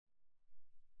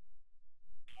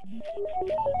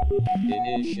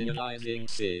Initializing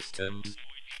systems.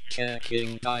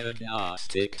 Checking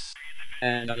diagnostics.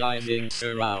 Analyzing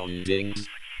surroundings.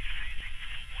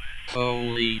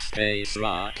 Holy space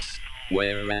rocks.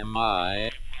 Where am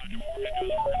I?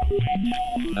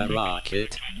 A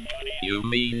rocket? You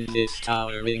mean this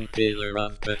towering pillar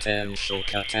of potential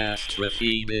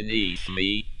catastrophe beneath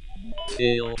me?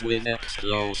 Filled with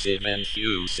explosive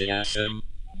enthusiasm?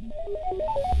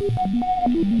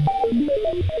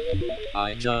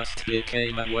 I just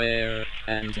became aware,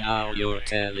 and now you're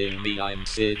telling me I'm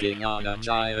sitting on a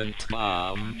giant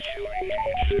bomb?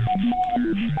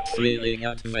 Thrilling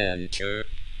adventure?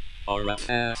 Or a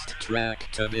fast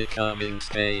track to becoming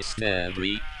space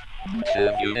debris?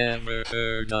 Have you ever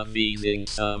heard of easing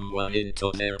someone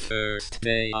into their first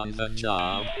day on the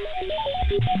job?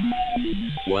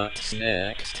 What's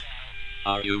next?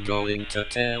 Are you going to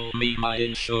tell me my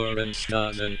insurance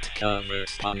doesn't cover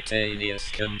spontaneous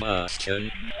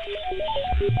combustion?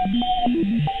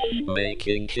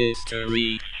 Making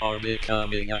history, or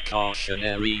becoming a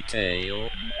cautionary tale?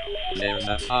 There's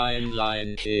a fine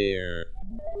line here.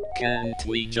 Can't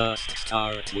we just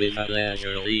start with a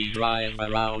leisurely drive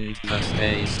around the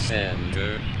space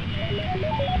center?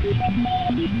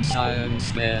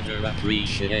 Science better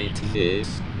appreciate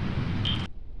this.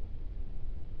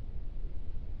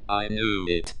 I knew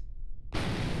it.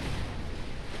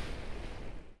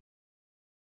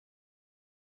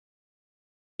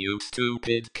 You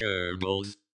stupid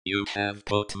Kerbals. You have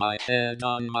put my head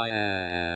on my ass.